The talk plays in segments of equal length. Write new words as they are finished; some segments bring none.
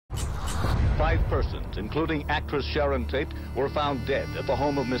5 persons, including actress Sharon Tate, were found dead at the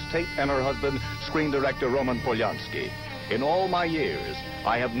home of Miss Tate and her husband, screen director Roman Polanski. In all my years,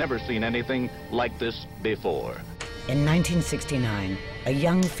 I have never seen anything like this before. In 1969, a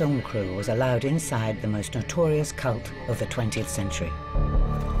young film crew was allowed inside the most notorious cult of the 20th century.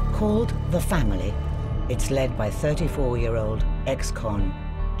 Called The Family, it's led by 34-year-old ex-con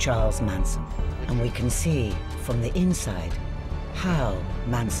Charles Manson. And we can see from the inside how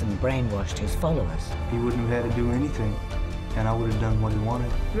Manson brainwashed his followers. He wouldn't have had to do anything, and I would have done what he wanted.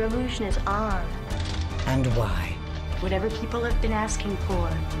 The revolution is on. And why? Whatever people have been asking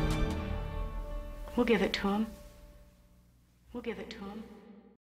for, we'll give it to them. We'll give it to them.